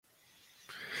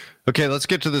Okay, let's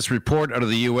get to this report out of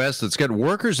the U.S. that's got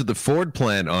workers at the Ford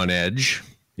plant on edge.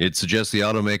 It suggests the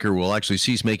automaker will actually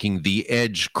cease making the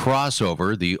Edge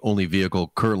crossover, the only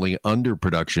vehicle currently under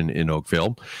production in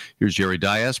Oakville. Here's Jerry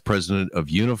Dias, president of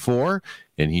Unifor,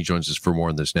 and he joins us for more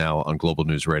on this now on Global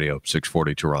News Radio,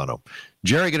 640 Toronto.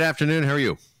 Jerry, good afternoon. How are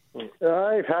you?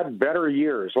 I've had better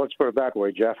years. Let's put it that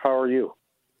way, Jeff. How are you?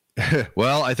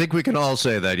 Well, I think we can all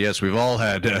say that. Yes, we've all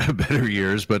had better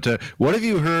years. But what have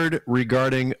you heard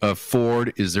regarding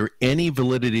Ford? Is there any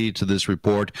validity to this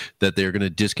report that they're going to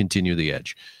discontinue the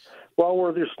Edge? Well,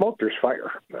 where there's smoke, there's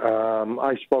fire.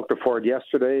 I spoke to Ford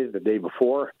yesterday, the day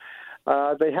before.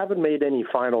 They haven't made any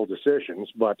final decisions,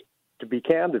 but to be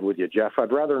candid with you, Jeff,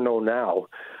 I'd rather know now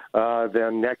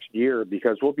than next year,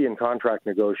 because we'll be in contract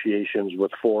negotiations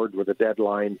with Ford with a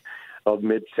deadline of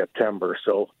mid-September.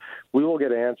 So we will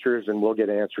get answers, and we'll get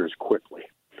answers quickly.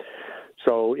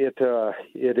 So it's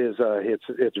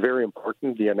very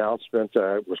important. The announcement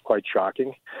was quite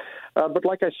shocking. But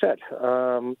like I said,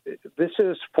 this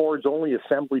is Ford's only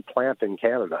assembly plant in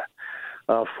Canada.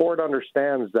 Ford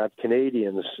understands that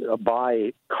Canadians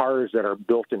buy cars that are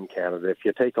built in Canada. If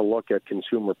you take a look at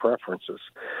consumer preferences,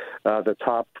 the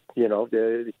top,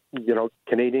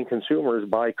 Canadian consumers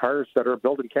buy cars that are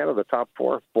built in Canada. The top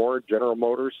four: Ford, General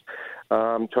Motors,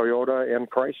 Toyota, and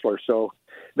Chrysler. So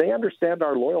they understand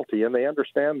our loyalty, and they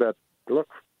understand that, look,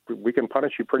 we can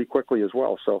punish you pretty quickly as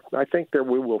well. So I think that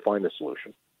we will find a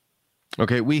solution.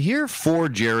 Okay, we hear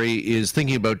Ford, Jerry, is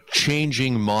thinking about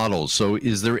changing models. So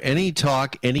is there any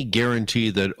talk, any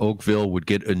guarantee that Oakville would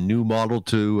get a new model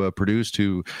to produce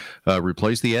to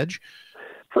replace the Edge?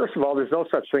 First of all, there's no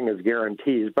such thing as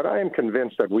guarantees, but I am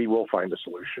convinced that we will find a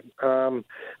solution.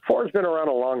 Ford's been around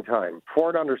a long time.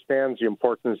 Ford understands the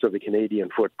importance of the Canadian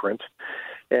footprint.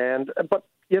 But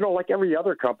like every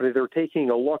other company, they're taking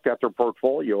a look at their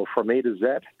portfolio from A to Z.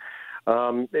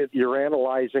 You're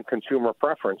analyzing consumer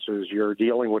preferences. You're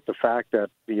dealing with the fact that,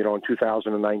 in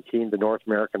 2019, the North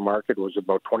American market was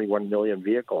about 21 million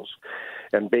vehicles.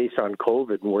 And based on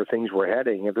COVID and where things were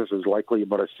heading, this is likely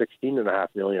about a 16.5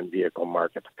 million vehicle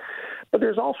market. But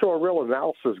there's also a real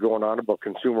analysis going on about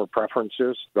consumer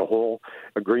preferences, the whole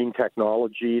green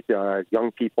technology,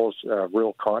 young people's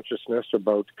real consciousness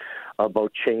about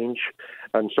change.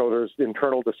 And so there's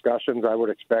internal discussions I would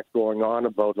expect going on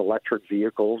about electric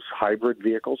vehicles, hybrid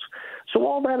vehicles. So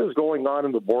all that is going on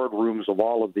in the boardrooms of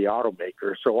all of the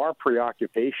automakers. So our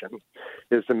preoccupation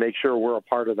is to make sure we're a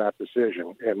part of that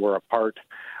decision, and we're a part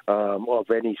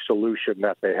of any solution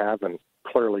that they have. And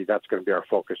clearly that's going to be our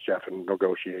focus, Jeff, in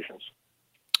negotiations.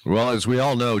 Well, as we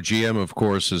all know, GM, of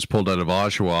course, has pulled out of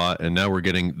Oshawa, and now we're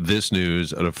getting this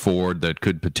news out of Ford that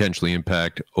could potentially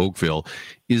impact Oakville.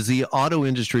 Is the auto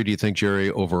industry, do you think, Jerry,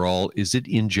 overall, is it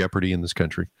in jeopardy in this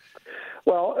country?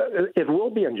 Well, it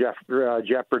will be in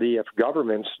jeopardy if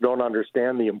governments don't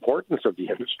understand the importance of the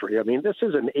industry. I mean, this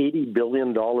is an $80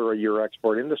 billion a year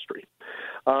export industry.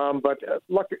 But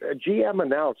look, GM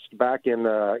announced back in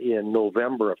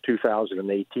November of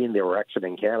 2018 they were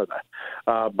exiting Canada,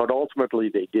 but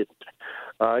ultimately they didn't.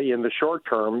 In the short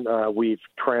term, we've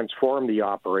transformed the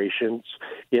operations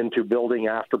into building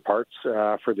afterparts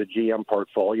for the GM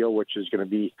portfolio, which is going to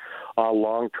be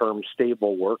long-term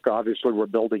stable work. Obviously, we're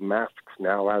building masks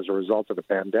now as a result of the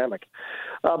pandemic.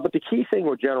 But the key thing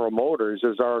with General Motors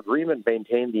is our agreement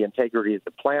maintained the integrity of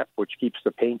the plant, which keeps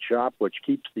the paint shop, which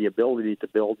keeps the ability to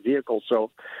build vehicles.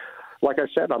 So, like I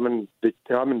said, I'm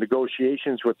in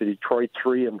negotiations with the Detroit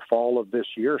 3 in fall of this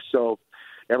year. So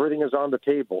everything is on the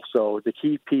table. So the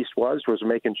key piece was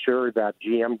making sure that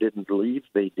GM didn't leave.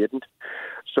 They didn't.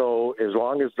 So as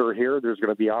long as they're here, there's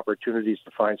going to be opportunities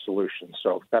to find solutions.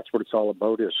 So that's what it's all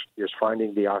about, is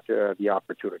finding the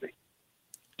opportunity.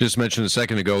 Just mentioned a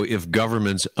second ago, if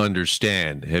governments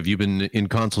understand, have you been in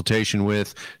consultation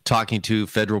with, talking to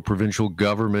federal, provincial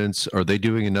governments? Are they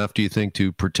doing enough, do you think,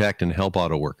 to protect and help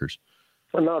auto workers?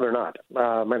 Well, no, they're not.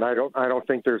 And I don't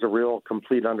think there's a real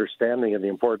complete understanding of the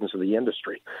importance of the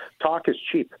industry. Talk is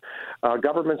cheap.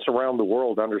 Governments around the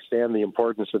world understand the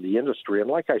importance of the industry. And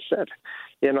like I said,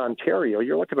 in Ontario,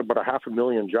 you're looking at about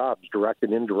 500,000 jobs, direct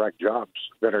and indirect jobs,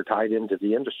 that are tied into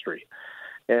the industry.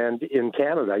 And in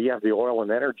Canada, you have the oil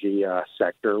and energy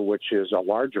sector, which is a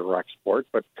larger export.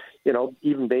 But,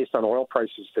 even based on oil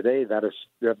prices today, that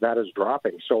is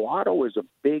dropping. So auto is a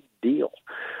big deal.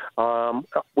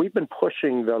 We've been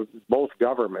pushing both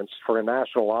governments for a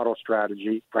national auto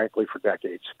strategy, frankly, for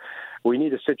decades. We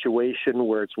need a situation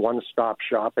where it's one-stop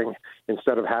shopping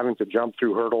instead of having to jump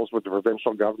through hurdles with the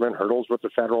provincial government, hurdles with the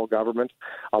federal government,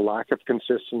 a lack of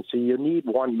consistency. You need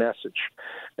one message,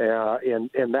 and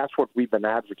that's what we've been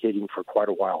advocating for quite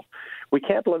a while. We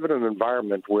can't live in an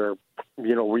environment where,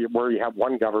 where you have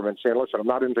one government saying, listen, I'm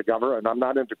not into government and I'm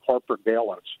not into corporate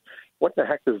bailouts. What the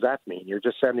heck does that mean? You're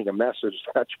just sending a message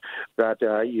that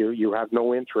you have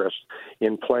no interest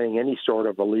in playing any sort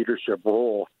of a leadership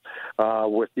role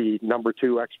with the number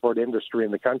 2 export industry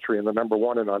in the country and the number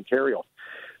 1 in Ontario.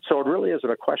 So it really isn't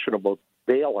a question about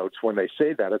bailouts when they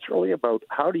say that. It's really about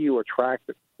how do you attract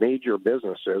major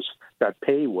businesses that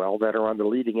pay well, that are on the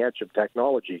leading edge of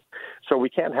technology. So we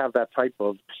can't have that type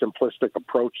of simplistic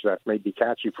approach that may be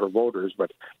catchy for voters,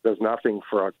 but does nothing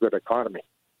for a good economy.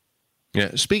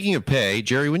 Yeah. Speaking of pay,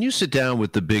 Jerry, when you sit down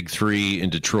with the big 3 in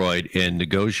Detroit and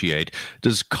negotiate,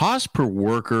 does cost per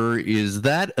worker, is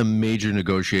that a major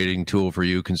negotiating tool for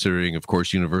you, considering, of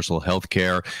course, universal health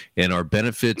care? And are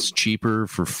benefits cheaper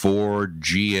for Ford,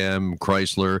 GM,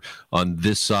 Chrysler on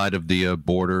this side of the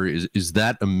border? Is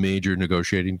that a major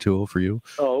negotiating tool for you?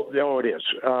 Oh, it is.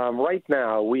 Right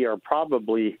now, we are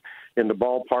probably in the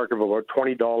ballpark of about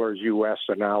 $20 US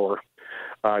an hour.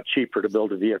 Cheaper to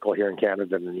build a vehicle here in Canada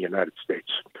than in the United States.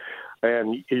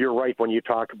 And you're right when you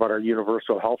talk about our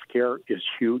universal health care is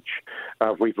huge.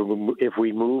 If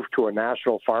we move to a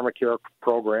national pharmacare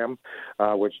program,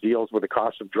 which deals with the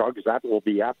cost of drugs, that will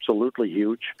be absolutely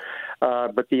huge.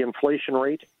 But the inflation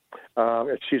rate,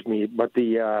 but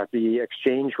the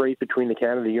exchange rate between the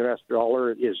Canada and the U.S.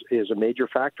 dollar is a major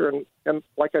factor. And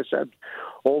like I said,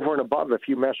 over and above, if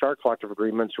you mesh our collective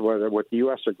agreements with the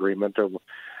U.S. agreement,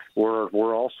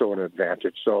 we're also an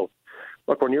advantage. So,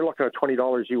 look, when you're looking at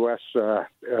 $20 U.S.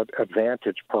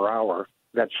 Advantage per hour,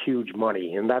 that's huge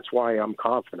money, and that's why I'm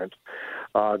confident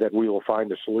that we will find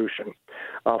a solution.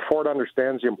 Ford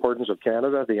understands the importance of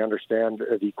Canada. They understand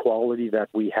the quality that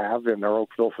we have in our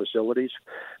Oakville facilities.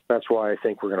 That's why I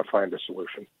think we're going to find a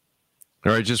solution.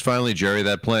 All right, just finally, Jerry,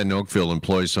 that plant in Oakville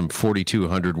employs some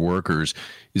 4,200 workers.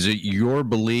 Is it your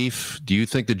belief, do you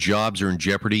think the jobs are in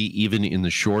jeopardy even in the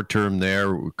short term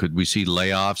there? Could we see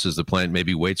layoffs as the plant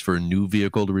maybe waits for a new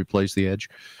vehicle to replace the Edge?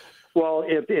 Well,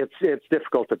 it's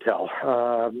difficult to tell.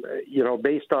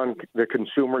 Based on the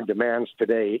consumer demands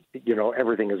today,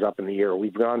 everything is up in the air.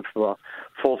 We've gone from a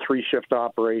full 3-shift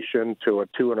operation to a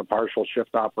 2 and a partial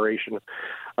shift operation.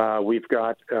 We've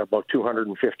got about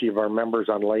 250 of our members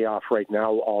on layoff right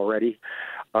now already.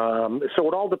 So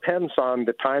it all depends on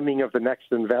the timing of the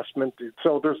next investment.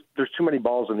 So there's too many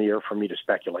balls in the air for me to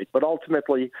speculate. But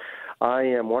ultimately, I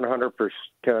am 100%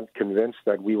 convinced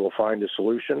that we will find a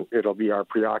solution. It'll be our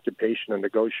preoccupation and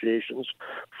negotiations.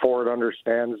 Ford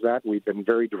understands that. We've been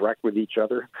very direct with each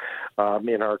other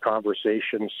in our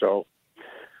conversations. So,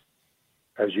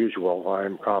 as usual,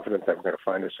 I'm confident that we're going to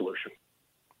find a solution.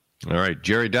 All right.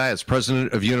 Jerry Dias,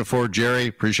 president of Unifor. Jerry,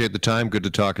 appreciate the time. Good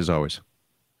to talk as always.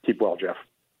 Keep well, Jeff.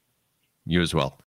 You as well.